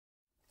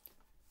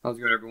How's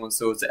it going, everyone?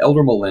 So it's the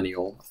Elder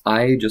Millennial.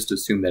 I just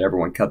assumed that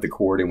everyone cut the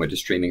cord and went to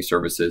streaming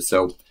services.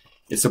 So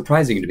it's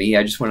surprising to me.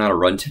 I just went on a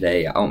run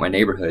today out in my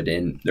neighborhood,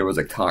 and there was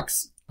a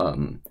Cox,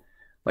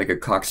 like a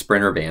Cox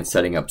Sprinter van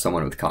setting up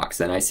someone with Cox,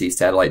 and I see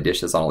satellite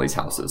dishes on all these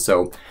houses.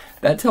 So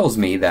that tells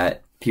me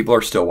that people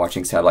are still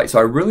watching satellite. So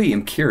I really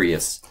am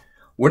curious,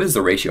 what is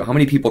the ratio? How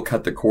many people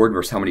cut the cord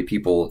versus how many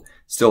people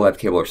still have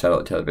cable or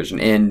satellite television?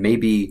 And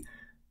maybe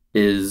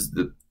is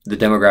the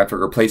demographic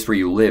or place where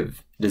you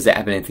live, does that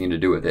have anything to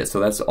do with it? So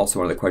that's also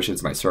one of the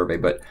questions in my survey.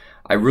 But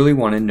I really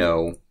want to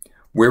know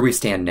where we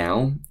stand now,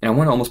 and I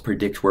want to almost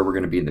predict where we're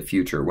going to be in the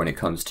future when it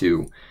comes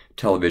to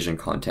television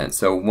content.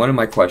 So one of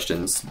my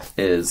questions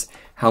is,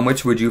 how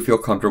much would you feel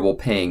comfortable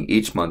paying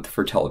each month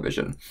for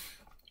television?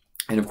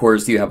 And of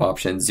course, you have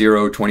options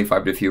 0,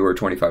 25 to fewer,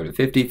 25 to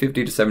 50,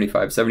 50 to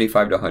 75,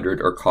 75 to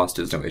 100, or cost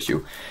is no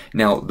issue.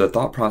 Now, the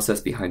thought process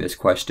behind this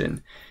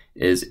question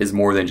is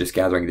more than just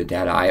gathering the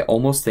data. I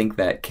almost think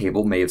that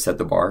cable may have set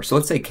the bar. So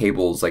let's say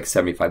cable's like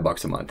 75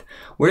 bucks a month.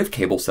 What if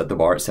cable set the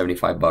bar at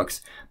 75 bucks,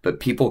 but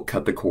people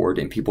cut the cord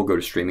and people go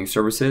to streaming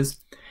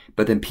services,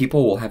 but then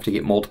people will have to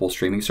get multiple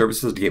streaming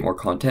services to get more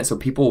content. So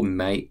people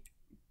might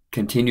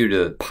continue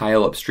to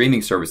pile up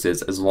streaming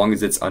services as long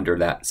as it's under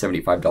that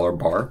 $75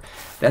 bar.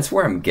 That's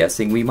where I'm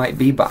guessing we might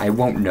be, but I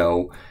won't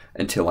know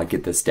until I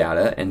get this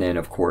data. And then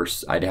of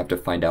course I'd have to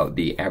find out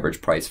the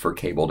average price for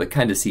cable to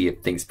kind of see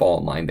if things fall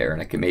in line there,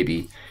 and I can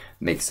maybe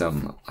make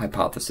some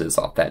hypothesis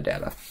off that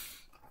data.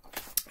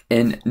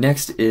 And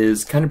next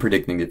is kind of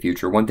predicting the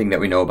future. One thing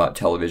that we know about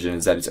television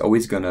is that it's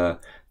always going to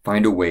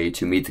find a way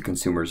to meet the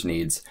consumer's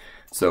needs.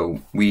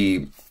 So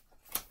we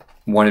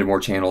wanted more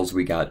channels,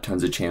 we got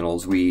tons of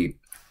channels. We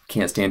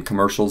can't stand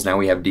commercials. Now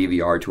we have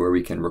DVR to where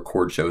we can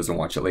record shows and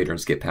watch it later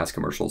and skip past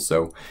commercials.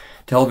 So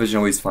television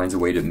always finds a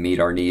way to meet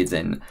our needs,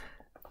 and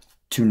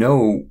to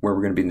know where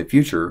we're going to be in the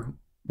future,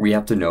 we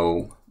have to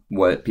know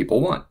what people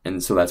want.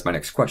 And so that's my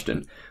next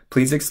question.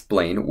 Please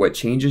explain what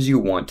changes you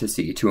want to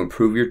see to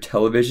improve your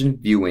television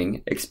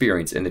viewing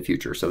experience in the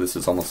future. So this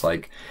is almost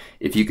like,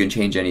 if you can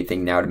change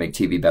anything now to make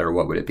TV better,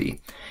 what would it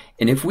be?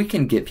 And if we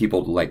can get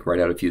people to like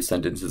write out a few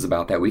sentences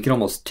about that, we can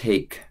almost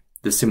take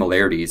the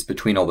similarities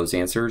between all those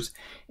answers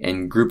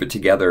and group it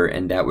together,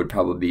 and that would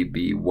probably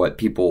be what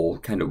people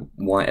kind of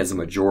want as a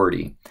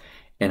majority.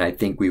 And I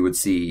think we would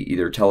see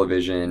either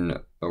television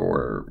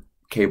or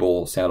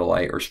cable,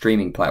 satellite, or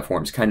streaming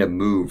platforms kind of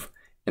move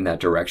in that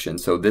direction.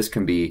 So this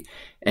can be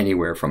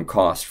anywhere from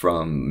cost,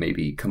 from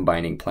maybe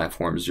combining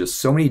platforms,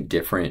 just so many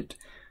different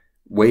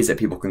ways that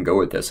people can go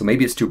with this. So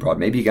maybe it's too broad.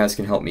 Maybe you guys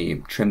can help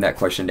me trim that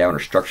question down or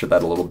structure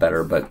that a little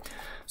better. But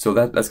so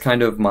that's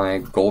kind of my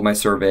goal of my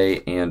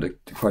survey. And the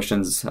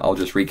questions, I'll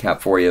just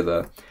recap for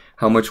you.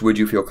 How much would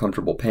you feel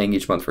comfortable paying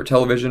each month for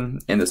television?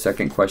 And the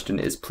second question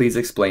is, please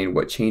explain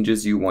what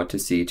changes you want to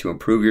see to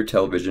improve your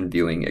television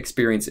viewing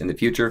experience in the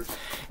future.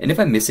 And if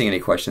I'm missing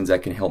any questions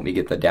that can help me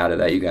get the data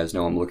that you guys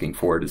know I'm looking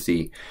for to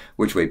see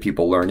which way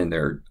people learn in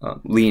their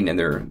lean in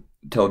their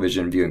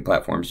television viewing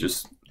platforms,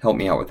 just help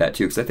me out with that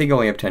too, because I think I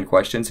only have 10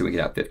 questions and we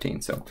can have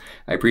 15. So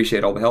I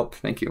appreciate all the help.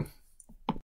 Thank you.